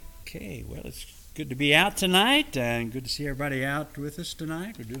Okay, well, it's good to be out tonight and good to see everybody out with us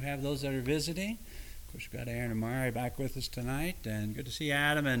tonight. We do have those that are visiting. Of course, we've got Aaron and Mari back with us tonight, and good to see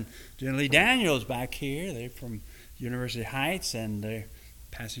Adam and Jenny Lee Daniels back here. They're from University Heights, and they're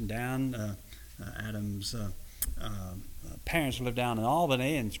passing down. Adam's parents live down in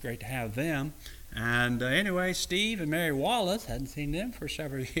Albany, and it's great to have them. And anyway, Steve and Mary Wallace, hadn't seen them for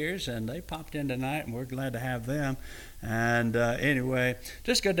several years, and they popped in tonight, and we're glad to have them. And anyway,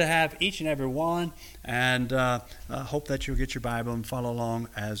 just good to have each and every one, and hope that you'll get your Bible and follow along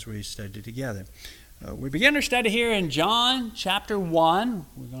as we study together. We begin our study here in John chapter 1.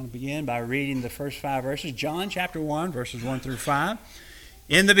 We're going to begin by reading the first 5 verses. John chapter 1, verses 1 through 5.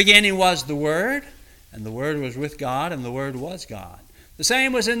 In the beginning was the Word, and the Word was with God, and the Word was God. The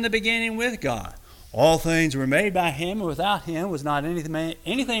same was in the beginning with God. All things were made by Him, and without Him was not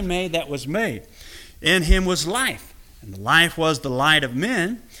anything made that was made. In Him was life, and the life was the light of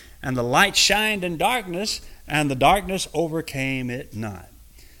men, and the light shined in darkness, and the darkness overcame it not.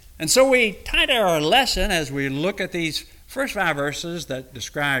 And so we title our lesson as we look at these first 5 verses that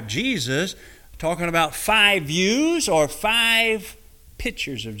describe Jesus, talking about 5 views or 5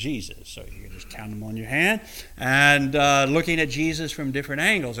 pictures of Jesus. So you can just count them on your hand, and looking at Jesus from different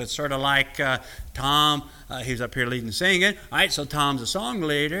angles. It's sort of like Tom, he's up here leading and singing. All right, so Tom's a song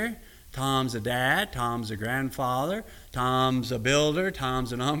leader, Tom's a dad, Tom's a grandfather, Tom's a builder,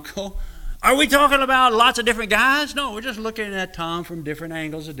 Tom's an uncle. Are we talking about lots of different guys? No, we're just looking at Tom from different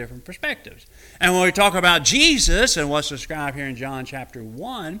angles and different perspectives. And when we talk about Jesus and what's described here in John chapter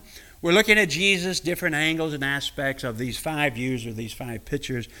 1, we're looking at Jesus, different angles and aspects of these 5 views or these 5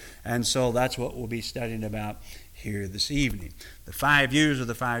 pictures. And so that's what we'll be studying about here this evening. The 5 views or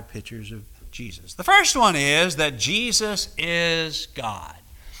the 5 pictures of Jesus. The first one is that Jesus is God.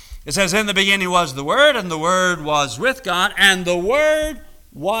 It says, in the beginning was the Word, and the Word was with God, and the Word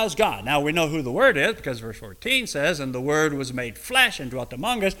was God. Now we know who the Word is because verse 14 says, and the Word was made flesh and dwelt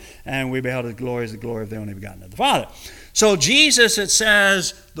among us, and we beheld His glory as the glory of the only begotten of the Father. So Jesus, it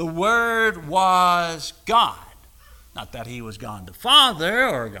says, the Word was God. Not that He was God the Father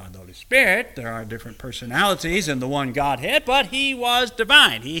or God the Holy Spirit. There are different personalities in the one Godhead, but He was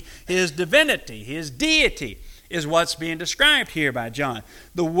divine. His divinity, His deity is what's being described here by John.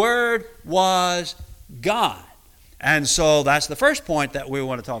 The Word was God. And so that's the first point that we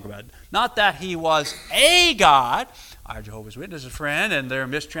want to talk about. Not that He was a God. Our Jehovah's Witnesses friend, and their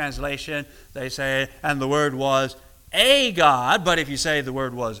mistranslation, they say, and the Word was a God. But if you say the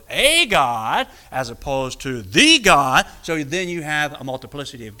Word was a God, as opposed to the God, so then you have a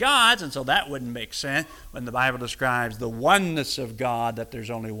multiplicity of gods, and so that wouldn't make sense when the Bible describes the oneness of God, that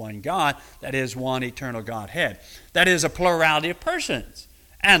there's only one God, that is one eternal Godhead. That is a plurality of persons.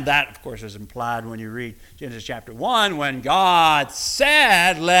 And that, of course, is implied when you read Genesis chapter 1, when God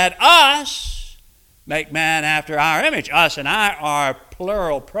said, let us make man after our image. Us and I are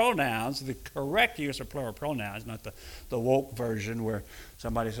plural pronouns. The correct use of plural pronouns, not the woke version where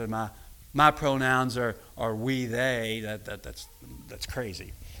somebody says, my pronouns are we, they. That's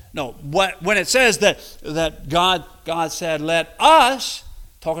crazy. No, when it says that God said, let us,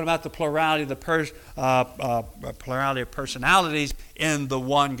 talking about the plurality of personalities in the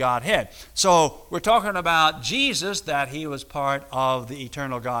one Godhead. So we're talking about Jesus, that He was part of the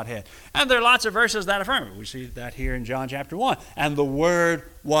eternal Godhead. And there are lots of verses that affirm it. We see that here in John chapter 1. And the Word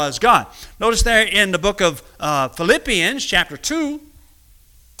was God. Notice there in the book of Philippians chapter 2,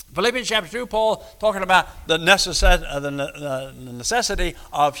 Paul talking about the necessity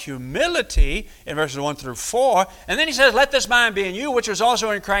of humility in verses 1 through 4. And then he says, let this mind be in you, which was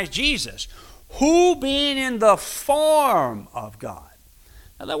also in Christ Jesus, who being in the form of God.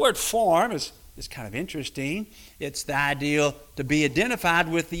 Now that word form is kind of interesting. It's the ideal to be identified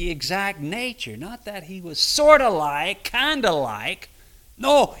with the exact nature. Not that He was sort of like, kind of like.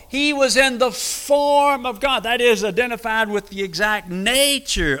 No, He was in the form of God. That is, identified with the exact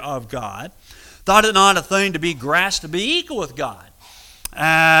nature of God. Thought it not a thing to be grasped to be equal with God,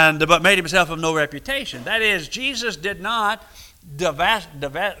 but made Himself of no reputation. That is, Jesus did not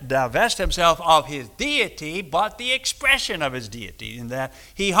divest Himself of His deity, but the expression of His deity, in that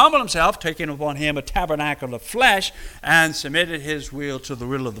He humbled Himself, taking upon Him a tabernacle of flesh, and submitted His will to the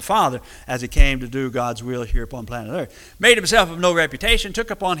will of the Father, as He came to do God's will here upon planet Earth. Made Himself of no reputation,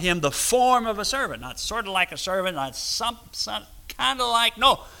 took upon Him the form of a servant, not sort of like a servant, not some kind of like,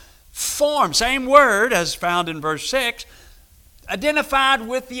 no, form, same word as found in verse 6, identified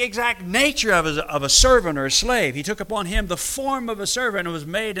with the exact nature of a servant or a slave. He took upon Him the form of a servant and was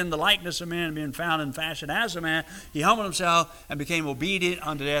made in the likeness of man, and being found in fashion as a man. He humbled Himself and became obedient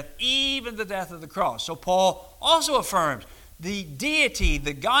unto death, even the death of the cross. So Paul also affirms the deity,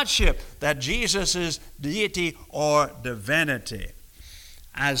 the godship, that Jesus is deity or divinity.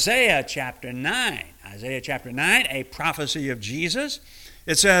 Isaiah chapter 9, a prophecy of Jesus.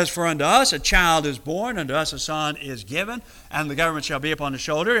 It says, "For unto us a child is born, unto us a son is given, and the government shall be upon his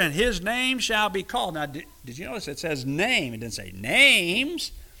shoulder, and his name shall be called." Now, did you notice it says name? It didn't say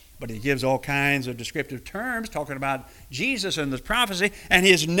names, but it gives all kinds of descriptive terms talking about Jesus in this prophecy, and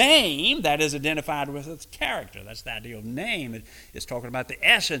his name, that is identified with its character. That's the idea of name. It's talking about the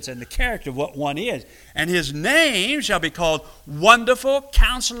essence and the character of what one is. "And his name shall be called Wonderful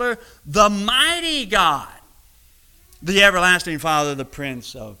Counselor, the Mighty God, the Everlasting Father, the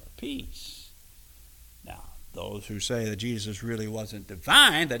Prince of Peace." Now, those who say that Jesus really wasn't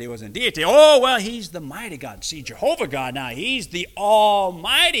divine, that he wasn't deity, oh, well, he's the mighty God. See, Jehovah God now, he's the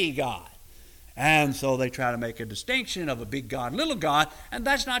Almighty God. And so they try to make a distinction of a big God, little God, and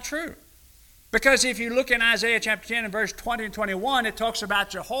that's not true. Because if you look in Isaiah chapter 10 and verse 20 and 21, it talks about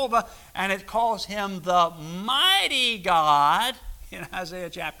Jehovah, and it calls him the mighty God. In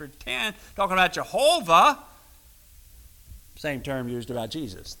Isaiah chapter 10, talking about Jehovah, same term used about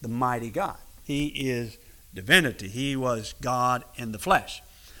Jesus, the mighty God. He is divinity. He was God in the flesh.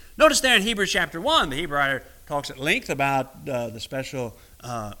 Notice there in Hebrews chapter 1, the Hebrew writer talks at length about the special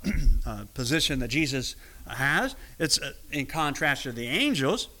position that Jesus has. It's in contrast to the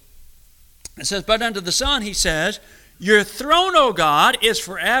angels. It says, "But unto the Son," he says, "Your throne, O God, is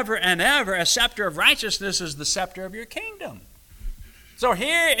forever and ever. A scepter of righteousness is the scepter of your kingdom." So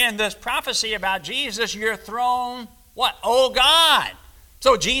here in this prophecy about Jesus, your throne, what? Oh God.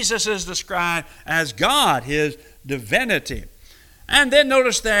 So Jesus is described as God, his divinity. And then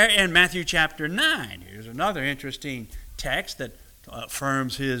notice there in Matthew chapter 9, here's another interesting text that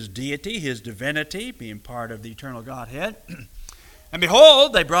affirms his deity, his divinity, being part of the eternal Godhead. "And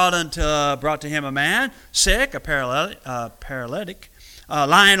behold, they brought to him a man sick, a paralytic,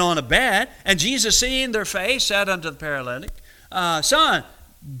 lying on a bed. And Jesus, seeing their face, said unto the paralytic, Son,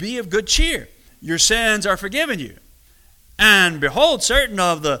 be of good cheer. Your sins are forgiven you. And behold, certain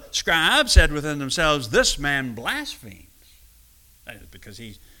of the scribes said within themselves, This man blasphemes. That is because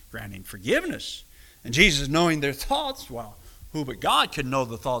he's granting forgiveness. And Jesus, knowing their thoughts, well, who but God could know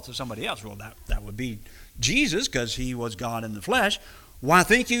the thoughts of somebody else? Well, that would be Jesus, because he was God in the flesh. Why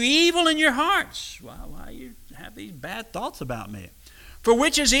think you evil in your hearts? Why you have these bad thoughts about me? For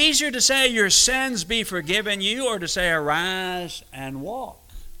which is easier to say, Your sins be forgiven you, or to say, Arise and walk?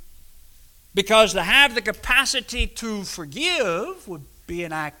 Because to have the capacity to forgive would be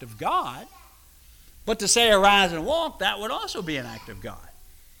an act of God. But to say, Arise and walk, that would also be an act of God.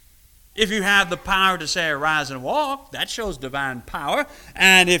 If you have the power to say, Arise and walk, that shows divine power.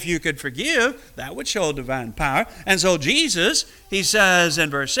 And if you could forgive, that would show divine power. And so Jesus, he says in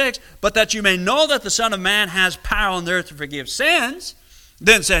verse 6, But that you may know that the Son of Man has power on the earth to forgive sins,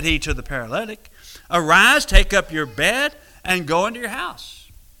 then said he to the paralytic, Arise, take up your bed, and go into your house.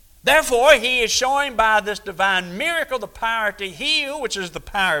 Therefore, he is showing by this divine miracle the power to heal, which is the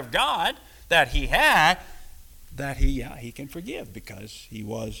power of God that he had, that he can forgive because he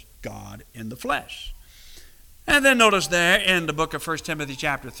was God in the flesh. And then notice there in the book of 1 Timothy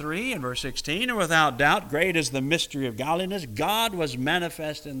chapter 3 and verse 16, And without doubt, great is the mystery of godliness. God was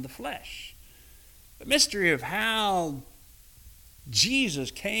manifest in the flesh. The mystery of how Jesus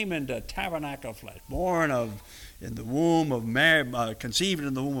came into tabernacle flesh, born in the womb of Mary, conceived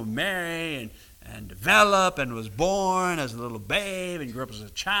in the womb of Mary, and developed and was born as a little babe and grew up as a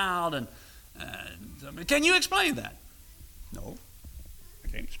child. And can you explain that? No, I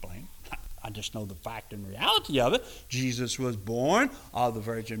can't explain. I just know the fact and reality of it. Jesus was born of the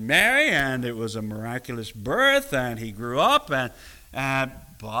Virgin Mary, and it was a miraculous birth, and he grew up,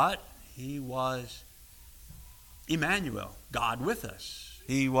 but he was Emmanuel, God with us.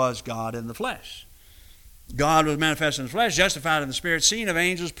 He was God in the flesh. God was manifest in the flesh, justified in the Spirit, seen of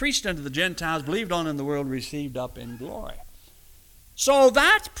angels, preached unto the Gentiles, believed on in the world, received up in glory. So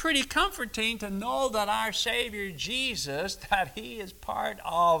that's pretty comforting to know that our Savior Jesus, that he is part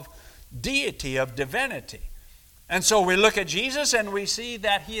of deity, of divinity. And so we look at Jesus and we see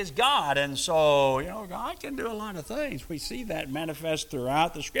that he is God. And so, God can do a lot of things. We see that manifest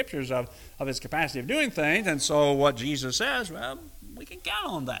throughout the scriptures of his capacity of doing things. And so what Jesus says, well, we can count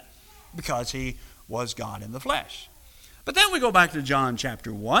on that because he was God in the flesh. But then we go back to John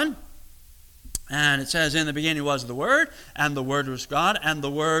chapter 1. And it says, In the beginning was the Word, and the Word was God, and the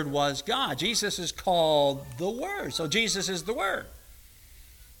Word was God. Jesus is called the Word. So Jesus is the Word.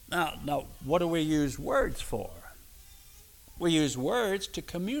 Now, what do we use words for? We use words to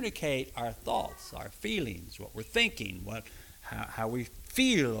communicate our thoughts, our feelings, what we're thinking, how we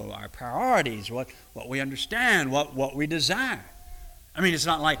feel, our priorities, what we understand, what we desire. I mean, it's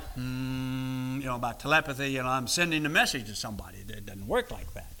not like, about telepathy, I'm sending a message to somebody. It doesn't work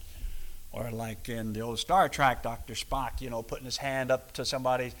like that. Or like in the old Star Trek, Dr. Spock, putting his hand up to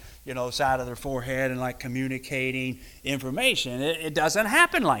somebody's, side of their forehead and like communicating information. It doesn't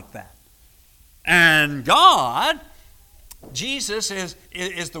happen like that. And God, Jesus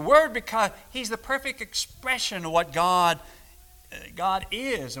is the Word because He's the perfect expression of what God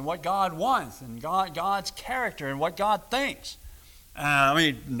is and what God wants and God's character and what God thinks.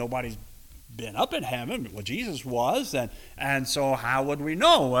 Nobody's been up in heaven. Well, Jesus was, and so how would we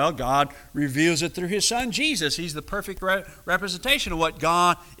know? Well, God reveals it through His Son, Jesus. He's the perfect representation of what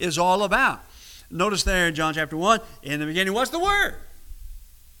God is all about. Notice there in John chapter 1, in the beginning was the Word.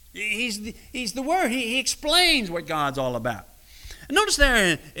 He's the Word. He explains what God's all about. And notice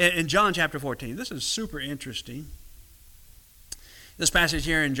there in John chapter 14, this is super interesting. This passage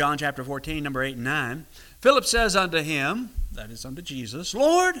here in John chapter 14, number 8 and 9, Philip says unto him, that is unto Jesus,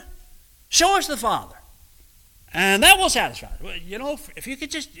 Lord, show us the Father, and that will satisfy us. Well, if you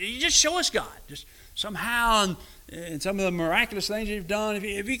could just show us God, just somehow in some of the miraculous things you've done,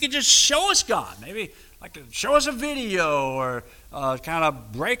 if you could just show us God, maybe like show us a video or kind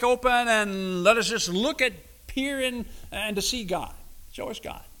of break open and let us just peer in and to see God. Show us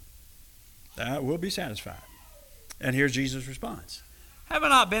God. That will be satisfied. And here's Jesus' response. Have I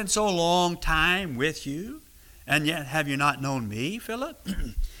not been so long time with you, and yet have you not known me, Philip?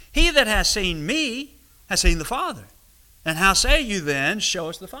 He that has seen me has seen the Father. And how say you then, show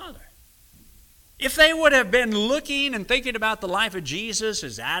us the Father? If they would have been looking and thinking about the life of Jesus,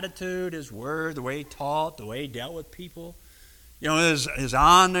 His attitude, His word, the way He taught, the way He dealt with people, his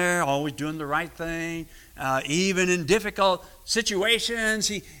honor, always doing the right thing, even in difficult situations,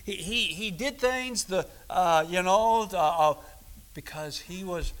 he did things because He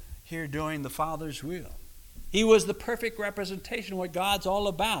was here doing the Father's will. He was the perfect representation of what God's all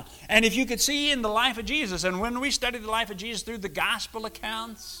about. And if you could see in the life of Jesus, and when we study the life of Jesus through the gospel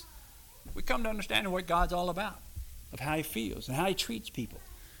accounts, we come to understand what God's all about, of how He feels and how He treats people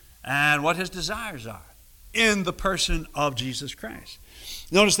and what His desires are in the person of Jesus Christ.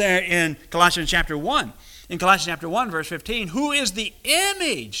 Notice there in Colossians chapter 1, verse 15, who is the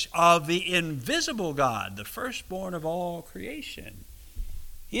image of the invisible God, the firstborn of all creation.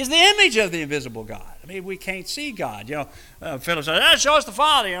 He is the image of the invisible God. We can't see God. Philip says, show us the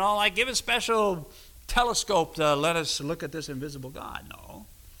Father, give a special telescope to let us look at this invisible God. No.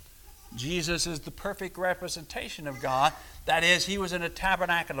 Jesus is the perfect representation of God. That is, He was in a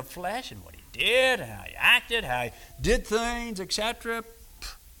tabernacle of flesh, and what He did, how He acted, how He did things, etc.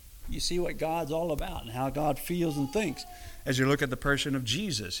 You see what God's all about and how God feels and thinks as you look at the person of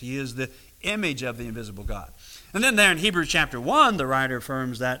Jesus. He is the image of the invisible God. And then there in Hebrews chapter 1, the writer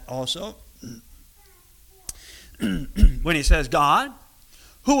affirms that also when he says, God,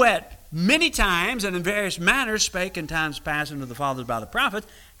 who at many times and in various manners spake in times past unto the fathers by the prophets,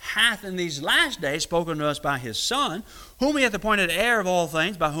 hath in these last days spoken to us by His Son, whom He hath appointed heir of all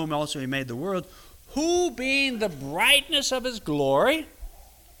things, by whom also He made the world, who being the brightness of His glory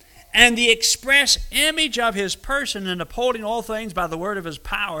and the express image of His person, and upholding all things by the word of His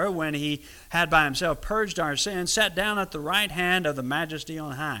power, when He had by Himself purged our sins, sat down at the right hand of the Majesty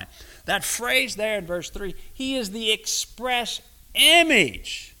on high. That phrase there in verse 3, He is the express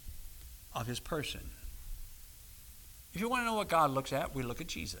image of His person. If you want to know what God looks at, we look at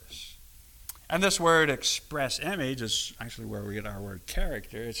Jesus. And this word express image is actually where we get our word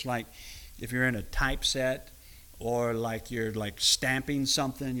character. It's like if you're in a typeset, or like you're stamping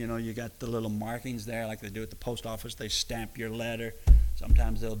something, you got the little markings there like they do at the post office. They stamp your letter.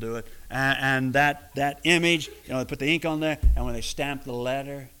 Sometimes they'll do it. And that image, they put the ink on there, and when they stamp the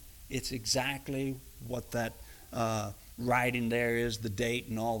letter, it's exactly what that writing there is, the date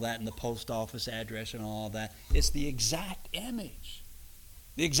and all that, and the post office address and all that. It's the exact image,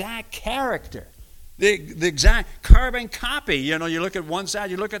 the exact character, the exact carbon copy. You look at one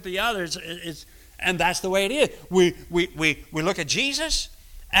side, you look at the other. And that's the way it is. We look at Jesus,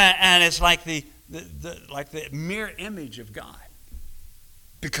 and it's like the mirror image of God,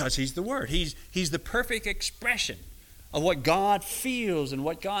 because He's the Word. He's the perfect expression of what God feels and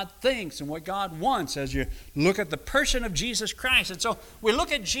what God thinks and what God wants as you look at the person of Jesus Christ. And so we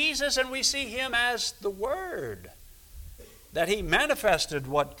look at Jesus and we see Him as the Word, that He manifested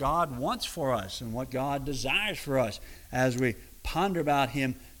what God wants for us and what God desires for us as we ponder about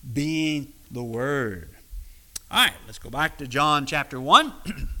Him being the Word. All right, let's go back to John chapter 1.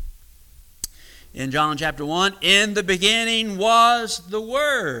 In John chapter 1, in the beginning was the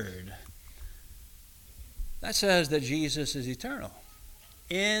Word. That says that Jesus is eternal.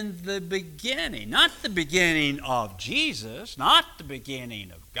 In the beginning, not the beginning of Jesus, not the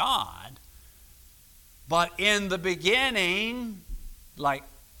beginning of God, but in the beginning, like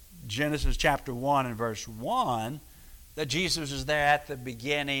Genesis chapter 1 and verse 1, that Jesus is there at the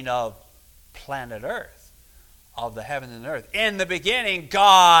beginning of planet Earth, of the heavens and the earth. In the beginning,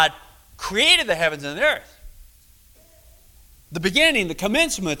 God created the heavens and the earth. The beginning, the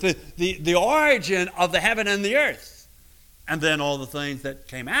commencement, the origin of the heaven and the earth. And then all the things that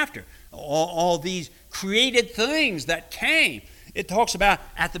came after. All these created things that came. It talks about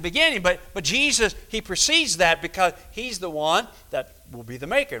at the beginning, but Jesus, he precedes that because he's the one that will be the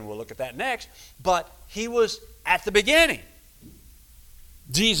maker, and we'll look at that next. But he was at the beginning.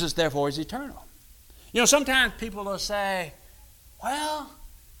 Jesus, therefore, is eternal. You know, sometimes people will say, well,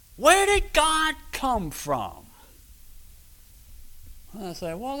 where did God come from? And I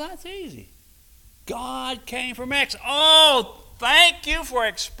say, well, that's easy. God came from X. Oh, thank you for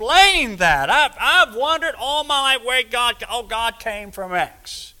explaining that. I've wondered all my life where God came from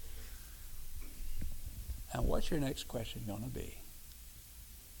X. And what's your next question going to be?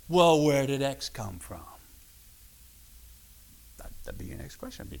 Well, where did X come from? That'd be your next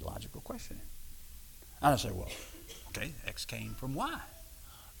question. That'd be a logical question. And I say, well, okay, X came from Y.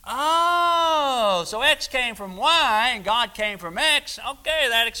 Oh, so X came from Y and God came from X. Okay,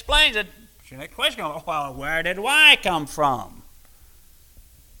 that explains it. Your next question, well, where did Y come from?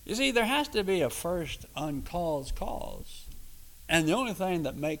 You see, there has to be a first uncaused cause. And the only thing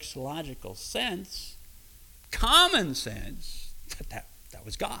that makes logical sense, common sense, that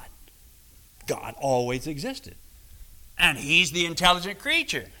was God. God always existed. And he's the intelligent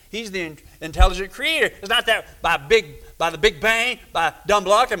creature. He's the intelligent creator. It's not that by the Big Bang, by dumb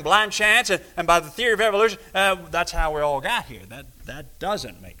luck and blind chance, and by the theory of evolution, that's how we all got here. That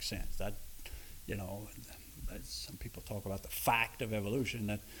doesn't make sense. Some people talk about the fact of evolution.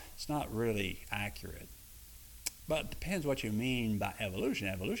 That it's not really accurate. But it depends what you mean by evolution.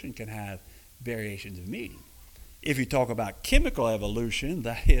 Evolution can have variations of meaning. If you talk about chemical evolution,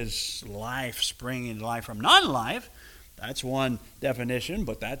 that is life springing into life from non-life, that's one definition,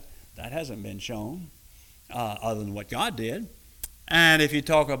 but that hasn't been shown other than what God did. And if you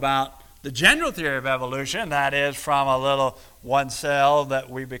talk about the general theory of evolution, that is from a little one cell that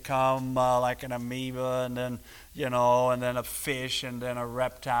we become like an amoeba, and then and then a fish, and then a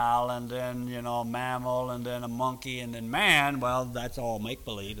reptile, and then a mammal, and then a monkey, and then man. Well, that's all make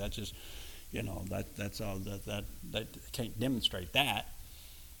believe. That's just that's all that can't demonstrate that.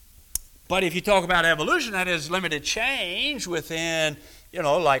 But if you talk about evolution, that is limited change within,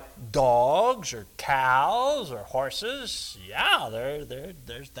 like dogs or cows or horses. Yeah,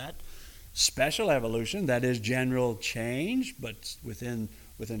 there's that special evolution that is general change, but within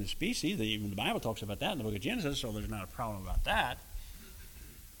a species. Even the Bible talks about that in the book of Genesis, so there's not a problem about that.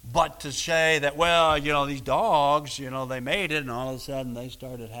 But to say that, well, these dogs, they made it, and all of a sudden they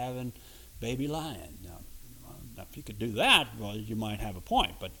started having baby lion. Now, if you could do that, well, you might have a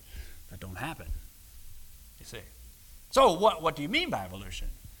point, but that don't happen, you see. So what do you mean by evolution?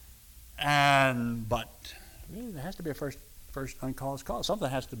 But really, there has to be a first uncaused cause. Something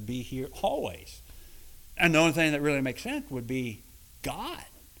has to be here always. And the only thing that really makes sense would be God,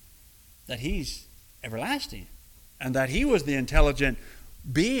 that he's everlasting, and that he was the intelligent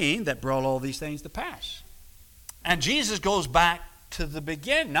being that brought all these things to pass. And Jesus goes back to the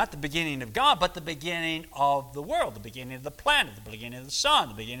beginning, not the beginning of God, but the beginning of the world, the beginning of the planet, the beginning of the sun,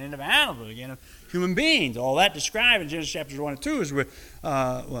 the beginning of animals, the beginning of human beings. All that described in Genesis chapters 1 and 2 is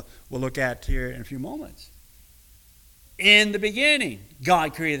we'll look at here in a few moments. In the beginning,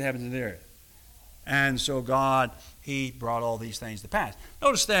 God created the heavens and the earth. And so God, he brought all these things to pass.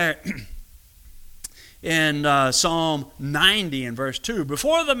 Notice there in Psalm 90 and verse 2,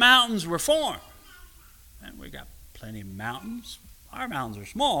 before the mountains were formed, and we got plenty of mountains. Our mountains are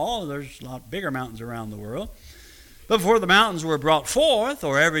small. There's a lot bigger mountains around the world. But before the mountains were brought forth,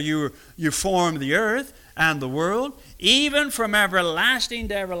 or ever you formed the earth and the world, even from everlasting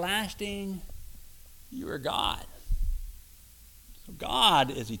to everlasting, you are God. So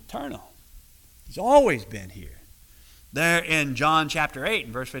God is eternal. He's always been here. There in John chapter 8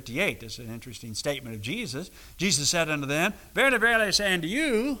 and verse 58, this is an interesting statement of Jesus. Jesus said unto them, verily, verily, I say unto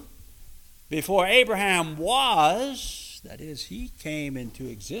you, before Abraham was, that is, he came into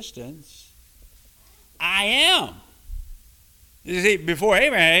existence, I am. You see, before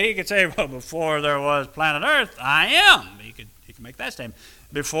Abraham, he could say, well, before there was planet Earth, I am. He could make that statement.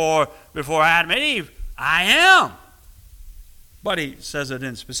 Before Adam and Eve, I am. But he says it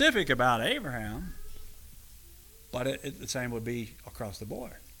in specific about Abraham, but the same would be across the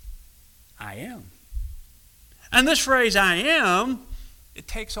board. I am. And this phrase, I am, it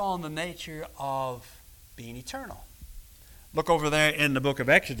takes on the nature of being eternal. Look over there in the book of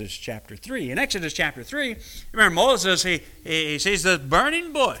Exodus chapter 3. In Exodus chapter 3, remember Moses, he sees this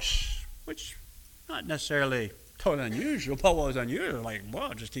burning bush, which not necessarily totally unusual, but what was unusual, like,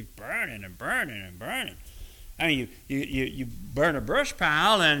 well, it just keeps burning and burning and burning. I mean, you burn a brush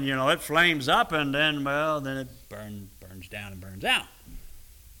pile and, it flames up and then it burns down and burns out.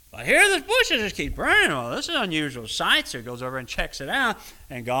 But here this bush just keeps burning. Well, this is an unusual sight. So he goes over and checks it out,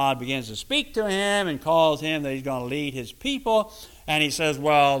 and God begins to speak to him and calls him that he's going to lead his people. And he says,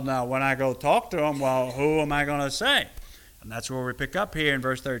 well, now when I go talk to him, well, who am I going to say? And that's where we pick up here in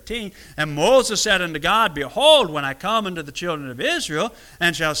verse 13. And Moses said unto God, behold, when I come unto the children of Israel,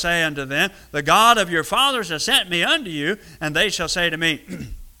 and shall say unto them, the God of your fathers has sent me unto you, and they shall say to me,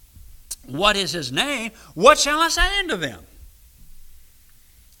 what is his name? What shall I say unto them?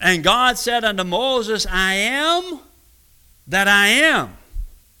 And God said unto Moses, I am that I am.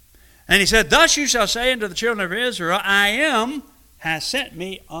 And he said, thus you shall say unto the children of Israel, I am has sent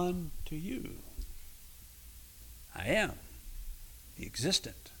me unto you. I am, the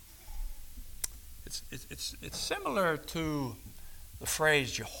existent. It's similar to the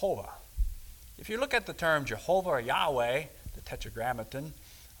phrase Jehovah. If you look at the term Jehovah or Yahweh, the tetragrammaton,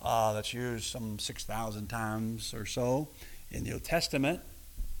 that's used some 6,000 times or so in the Old Testament,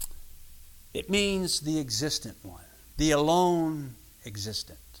 it means the existent one, the alone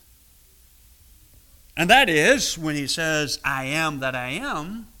existent. And that is when he says, I am that I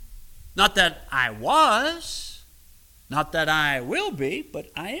am, not that I was, not that I will be, but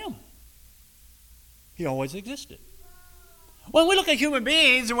I am. He always existed. When we look at human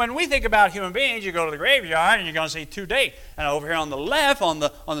beings, and when we think about human beings, you go to the graveyard and you're going to see two dates. And over here on the left, on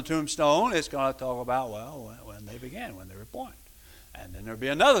the tombstone, it's going to talk about, well, when they began, when they were born. And then there'll be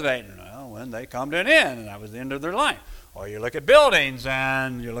another date, when they come to an end, and that was the end of their life. Or you look at buildings,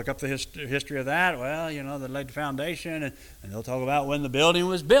 and you look up the history of that. Well, they laid the foundation, and they'll talk about when the building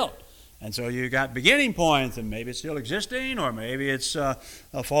was built. And so you got beginning points, and maybe it's still existing, or maybe it's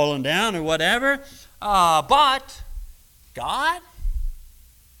fallen down, or whatever. But God,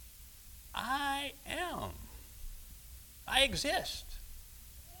 I am. I exist.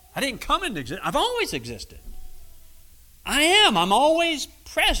 I didn't come into existence. I've always existed. I am. I'm always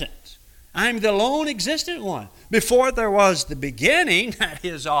present. I'm the alone existent one. Before there was the beginning, that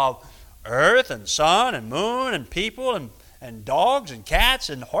is of earth and sun and moon and people and dogs and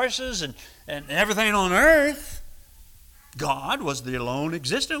cats and horses and everything on earth, God was the alone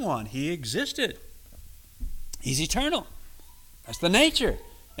existent one. He existed. He's eternal. That's the nature.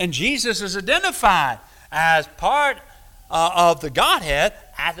 And Jesus is identified as part of the Godhead.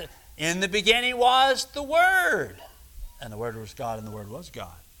 In the beginning was the Word. And the Word was God, and the Word was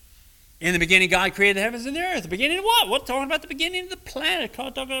God. In the beginning, God created the heavens and the earth. The beginning of what? What? Talking about the beginning of the planet.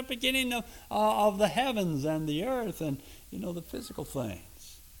 Talking about the beginning of the heavens and the earth and, the physical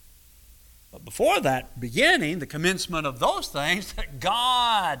things. But before that beginning, the commencement of those things, that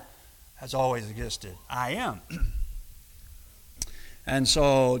God has always existed. I am. And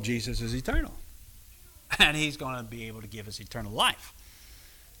so Jesus is eternal. And he's going to be able to give us eternal life.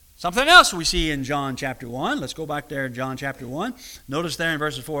 Something else we see in John chapter 1. Let's go back there in John chapter 1. Notice there in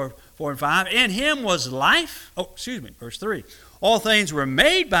verses 4 and 5. In him was life. Verse 3. All things were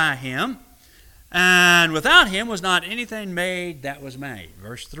made by him, and without him was not anything made that was made.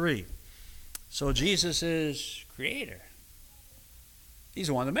 Verse 3. So Jesus is creator. He's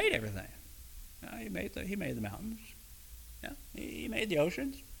the one that made everything. He made the mountains. Yeah, he made the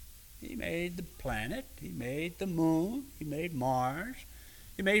oceans. He made the planet. He made the moon. He made Mars.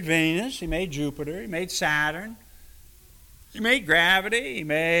 He made Venus. He made Jupiter. He made Saturn. He made gravity. He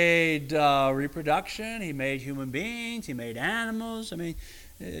made reproduction. He made human beings. He made animals. I mean,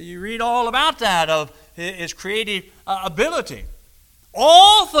 you read all about that, of his creative ability.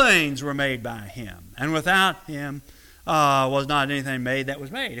 All things were made by him, and without him was not anything made that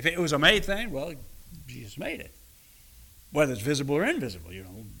was made. If it was a made thing, well, Jesus made it. Whether it's visible or invisible,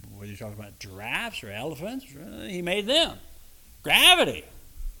 whether you're talking about giraffes or elephants, he made them. Gravity.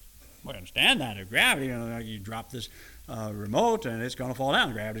 We understand that. If gravity, you drop this remote and it's going to fall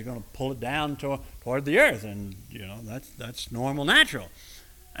down. Gravity's going to pull it down toward the earth, and that's normal, natural.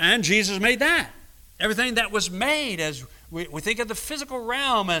 And Jesus made that. Everything that was made, as we think of the physical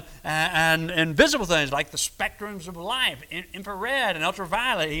realm and visible things like the spectrums of light, infrared and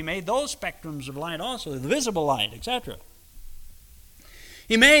ultraviolet. He made those spectrums of light also, the visible light, etc.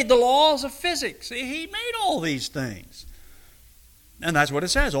 He made the laws of physics. He made all these things. And that's what it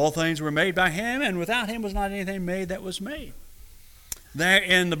says. All things were made by him, and without him was not anything made that was made. There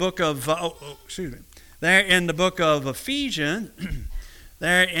in the book of, There in the book of Ephesians,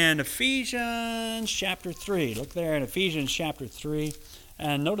 there in Ephesians chapter 3. Look there in Ephesians chapter 3.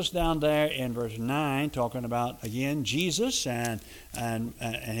 And notice down there in verse 9, talking about, again, Jesus and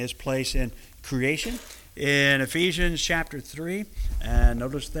his place in creation. In Ephesians chapter 3, and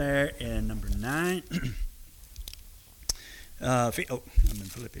notice there in number 9. I'm in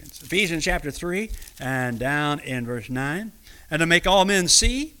Philippians. Ephesians chapter 3, and down in verse 9. And to make all men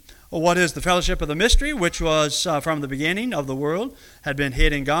see what is the fellowship of the mystery, which was from the beginning of the world, had been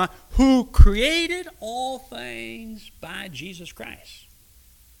hid in God, who created all things by Jesus Christ.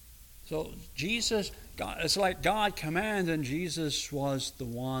 So Jesus, God, it's like God commands, and Jesus was the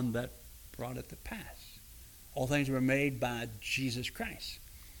one that brought it to pass. All things were made by Jesus Christ.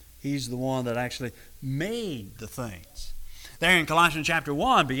 He's the one that actually made the things. There in Colossians chapter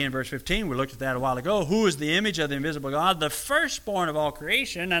 1, beginning verse 15, we looked at that a while ago. Who is the image of the invisible God, the firstborn of all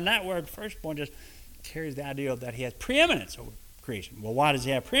creation? And that word firstborn just carries the idea of that he has preeminence over creation. Well, why does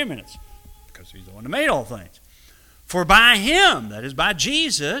he have preeminence? Because he's the one that made all things. For by him, that is by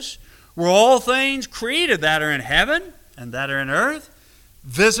Jesus, were all things created that are in heaven and that are in earth,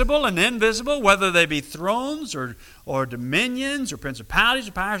 visible and invisible, whether they be thrones or dominions or principalities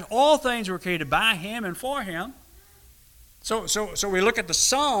or powers. All things were created by him and for him. So we look at the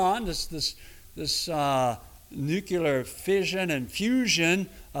sun, this nuclear fission and fusion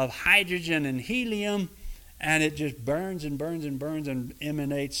of hydrogen and helium, and it just burns and burns and burns and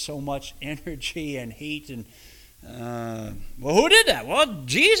emanates so much energy and heat. And well, who did that? Well,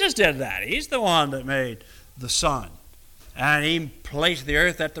 Jesus did that. He's the one that made the sun. And he placed the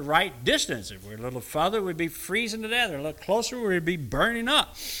earth at the right distance. If we're a little further, we'd be freezing to death. Or a little closer, we'd be burning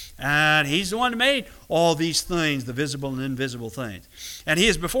up. And he's the one that made all these things, the visible and invisible things. And he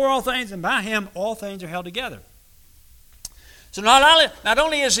is before all things, and by him all things are held together. So not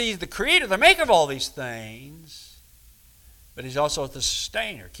only is he the creator, the maker of all these things, but he's also the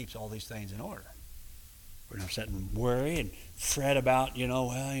sustainer, keeps all these things in order. We're not sit and worry and fret about, we're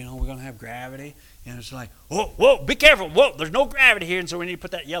going to have gravity. And it's like, whoa, be careful. Whoa, there's no gravity here. And so we need to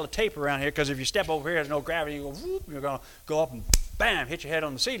put that yellow tape around here, because if you step over here, there's no gravity. You go, whoop, you're going to go up and bam, hit your head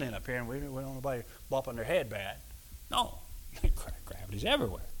on the ceiling up here. And we don't want nobody bopping their head bad. No, gravity's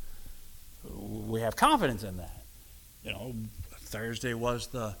everywhere. We have confidence in that. Thursday was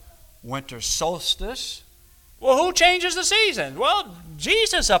the winter solstice. Well, who changes the seasons? Well,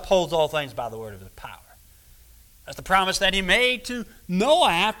 Jesus upholds all things by the word of his power. That's the promise that he made to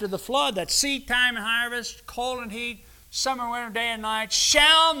Noah after the flood, that seed time and harvest, cold and heat, summer, winter, day and night,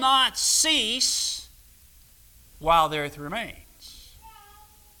 shall not cease while the earth remains.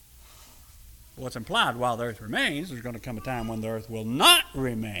 What's implied, while the earth remains, there's going to come a time when the earth will not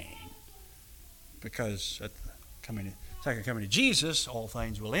remain. Because at the second coming of Jesus, all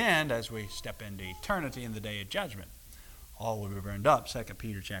things will end as we step into eternity in the day of judgment. All will be burned up. 2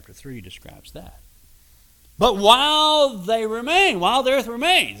 Peter chapter 3 describes that. But while they remain, while the earth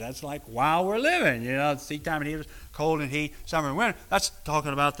remains, that's like while we're living. Seed time and heat, cold and heat, summer and winter. That's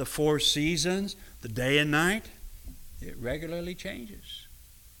talking about the 4 seasons, the day and night. It regularly changes.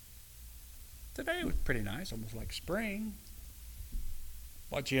 Today was pretty nice, almost like spring.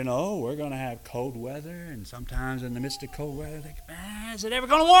 But we're going to have cold weather, and sometimes in the midst of cold weather, think, man, is it ever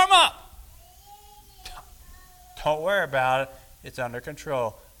going to warm up? Don't worry about it. It's under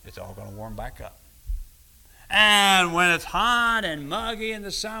control. It's all going to warm back up. And when it's hot and muggy in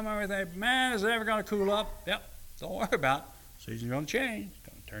the summer, we think, man, is it ever going to cool up? Yep, don't worry about it. Season's going to change. It's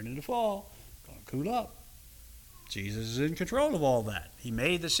going to turn into fall. It's going to cool up. Jesus is in control of all that. He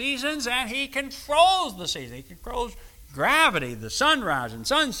made the seasons, and he controls the seasons. He controls gravity, the sunrise and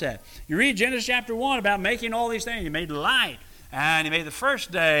sunset. You read Genesis chapter 1 about making all these things. He made light, and he made the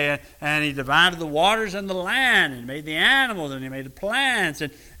first day, and he divided the waters and the land, and he made the animals, and he made the plants,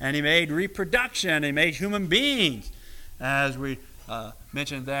 and he made reproduction, and he made human beings. As we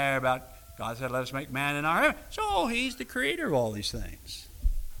mentioned there about God said, let us make man in our image. So he's the creator of all these things.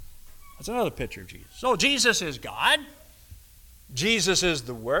 That's another picture of Jesus. So Jesus is God. Jesus is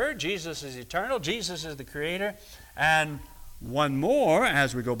the Word. Jesus is eternal. Jesus is the creator. And one more,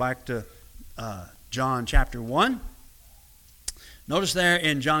 as we go back to John chapter 1. Notice there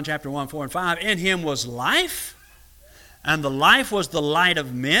in John chapter 1, 4 and 5, in him was life, and the life was the light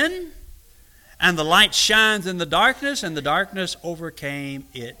of men, and the light shines in the darkness, and the darkness overcame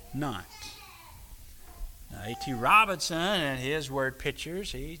it not. Now, A.T. Robinson, in his word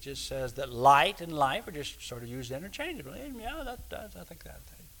pictures, he just says that light and life are just sort of used interchangeably. And yeah, I think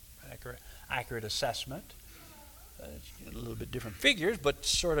that's an accurate assessment. A little bit different figures, but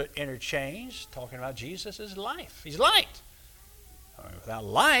sort of interchanged, talking about Jesus as life. He's light. Without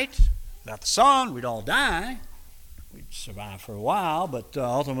light, Without the sun, we'd all die. We'd survive for a while, but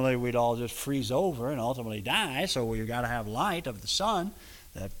ultimately we'd all just freeze over and ultimately die. So we've got to have light of the sun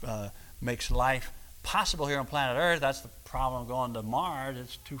that makes life possible here on planet Earth. That's the problem going to Mars.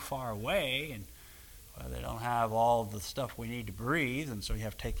 It's too far away, and they don't have all the stuff we need to breathe, and so you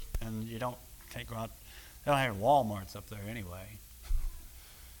have to you don't go out. They don't have Walmarts up there anyway.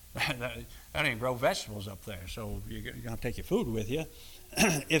 They don't even grow vegetables up there, so you're going to have to take your food with you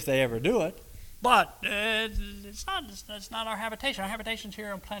if they ever do it. But it's not our habitation. Our habitation's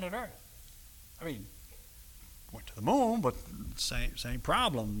here on planet Earth. I mean, went to the moon, but same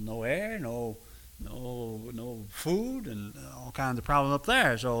problem. No air, no food, and all kinds of problems up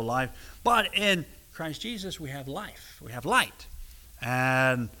there. So life. But in Christ Jesus, we have life. We have light.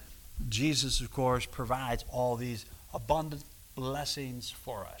 And Jesus, of course, provides all these abundant blessings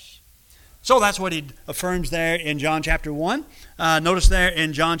for us. So that's what he affirms there in John chapter 1. Notice there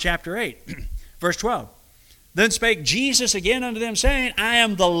in John chapter 8. Verse 12, Then spake Jesus again unto them, saying, I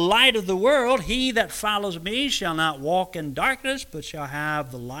am the light of the world. He that follows me shall not walk in darkness, but shall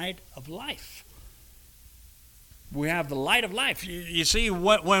have the light of life. We have the light of life. You see,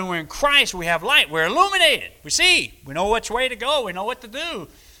 when we're in Christ, we have light. We're illuminated. We see. We know which way to go. We know what to do.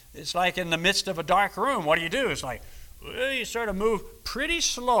 It's like in the midst of a dark room. What do? It's like, well, you sort of move pretty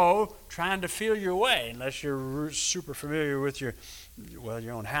slow trying to feel your way. Unless you're super familiar with your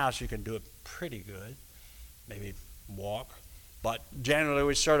own house, you can do it pretty good. Maybe walk. But generally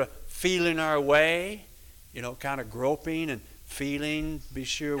we sort of feeling our way, kind of groping and feeling, be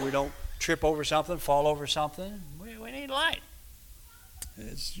sure we don't trip over something, fall over something. We need light.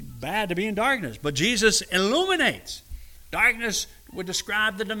 It's bad to be in darkness. But Jesus illuminates. Darkness would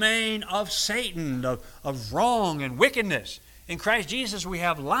describe the domain of Satan, of wrong and wickedness. In Christ Jesus we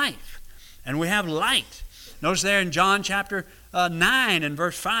have life and we have light. Notice there in John chapter 9 and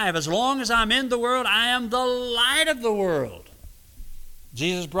verse 5, as long as I'm in the world, I am the light of the world.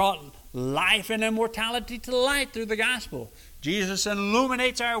 Jesus brought life and immortality to light through the gospel. Jesus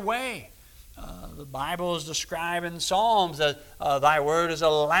illuminates our way. The Bible is described in Psalms that thy word is a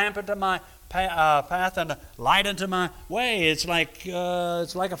lamp unto my path and a light unto my way. It's like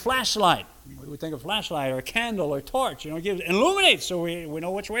a flashlight. We think of flashlight or a candle or a torch. It illuminates so we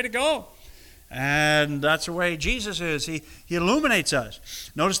know which way to go. And that's the way Jesus is. He illuminates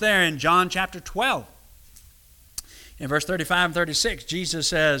us. Notice there in John chapter 12, in verse 35 and 36, Jesus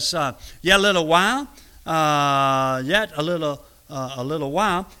says, yet a little while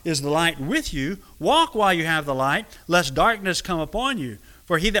is the light with you. Walk while you have the light, lest darkness come upon you.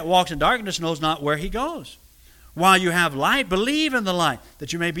 For he that walks in darkness knows not where he goes. While you have light, believe in the light,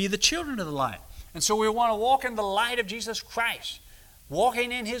 that you may be the children of the light. And so we want to walk in the light of Jesus Christ.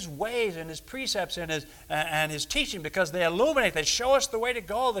 Walking in his ways and his precepts and his teaching, because they illuminate, they show us the way to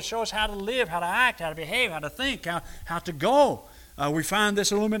go, they show us how to live, how to act, how to behave, how to think, how to go. We find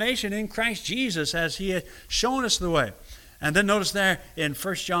this illumination in Christ Jesus as he has shown us the way. And then notice there in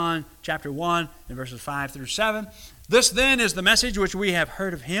 1 John chapter 1 in verses 5 through 7, this then is the message which we have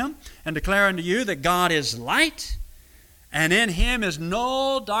heard of him and declare unto you that God is light, and in him is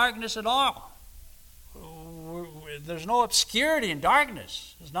no darkness at all. There's no obscurity in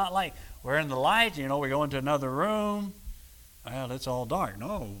darkness. It's not like we're in the light, we go into another room. Well, it's all dark.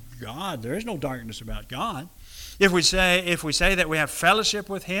 No, God, there is no darkness about God. If we say that we have fellowship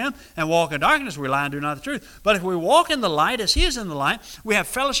with him and walk in darkness, we lie and do not the truth. But if we walk in the light as he is in the light, we have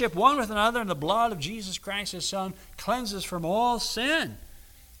fellowship one with another, and the blood of Jesus Christ, his Son, cleanses from all sin.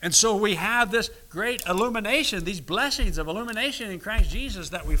 And so we have this great illumination, these blessings of illumination in Christ Jesus,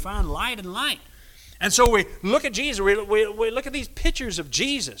 that we find light and light. And so we look at Jesus, we look at these pictures of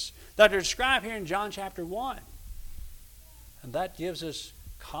Jesus that are described here in John chapter 1. And that gives us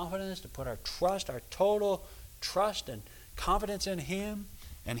confidence to put our total trust and confidence in him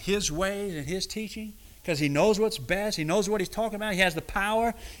and his ways and his teaching, because he knows what's best. He knows what he's talking about. He has the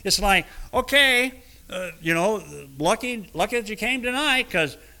power. It's like, okay, lucky that you came tonight,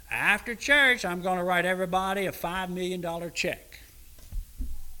 because after church I'm going to write everybody a $5 million check.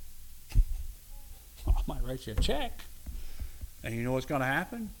 I might write you a check, and you know what's going to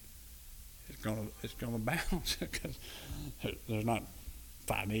happen? It's going to bounce, because there's not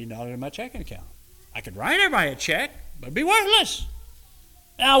 $5 million in my checking account. I could write everybody a check, but it'd be worthless.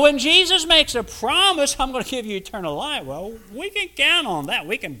 Now, when Jesus makes a promise, I'm going to give you eternal life, well, we can count on that.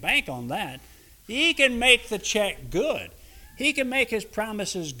 We can bank on that. He can make the check good. He can make his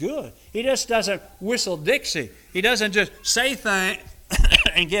promises good. He just doesn't whistle Dixie. He doesn't just say things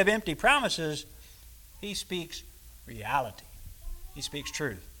and give empty promises. He speaks reality. He speaks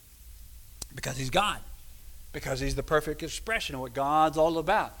truth, because he's God. Because he's the perfect expression of what God's all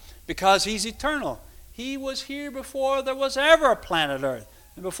about. Because he's eternal. He was here before there was ever a planet Earth.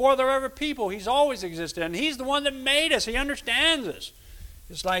 And before there were ever people, he's always existed. And he's the one that made us. He understands us.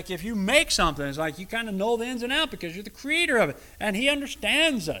 It's like if you make something, it's like you kind of know the ins and outs because you're the creator of it. And he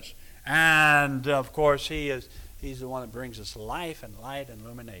understands us. And, of course, he's the one that brings us life and light and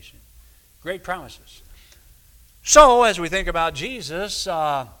illumination. Great promises. So, as we think about Jesus,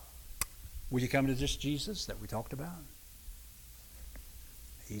 will you come to this Jesus that we talked about?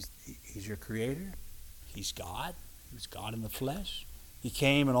 He's your creator. He's God. He was God in the flesh. He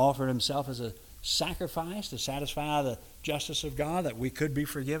came and offered himself as a sacrifice to satisfy the justice of God that we could be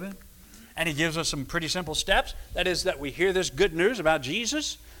forgiven. And he gives us some pretty simple steps. That is that we hear this good news about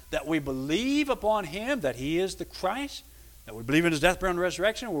Jesus, that we believe upon him, that he is the Christ, that we believe in his death, burial, and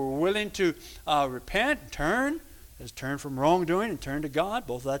resurrection. We're willing to repent, turn from wrongdoing and turn to God.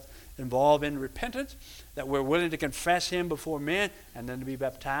 Both that involve in repentance. That we're willing to confess him before men and then to be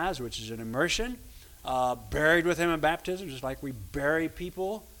baptized, which is an immersion. Buried with him in baptism, just like we bury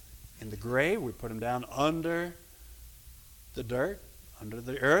people in the grave. We put them down under the dirt, under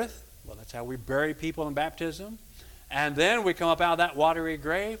the earth. Well, that's how we bury people in baptism. And then we come up out of that watery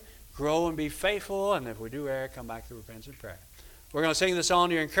grave, grow and be faithful, and if we do err, come back to repentance and prayer. We're going to sing this song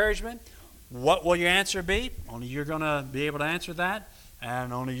to your encouragement. What will your answer be? Only you're going to be able to answer that,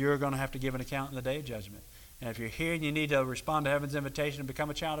 and only you're going to have to give an account in the day of judgment. And if you're here and you need to respond to heaven's invitation and become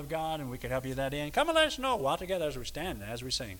a child of God, and we can help you that in, come and let us know while together as we stand, as we sing.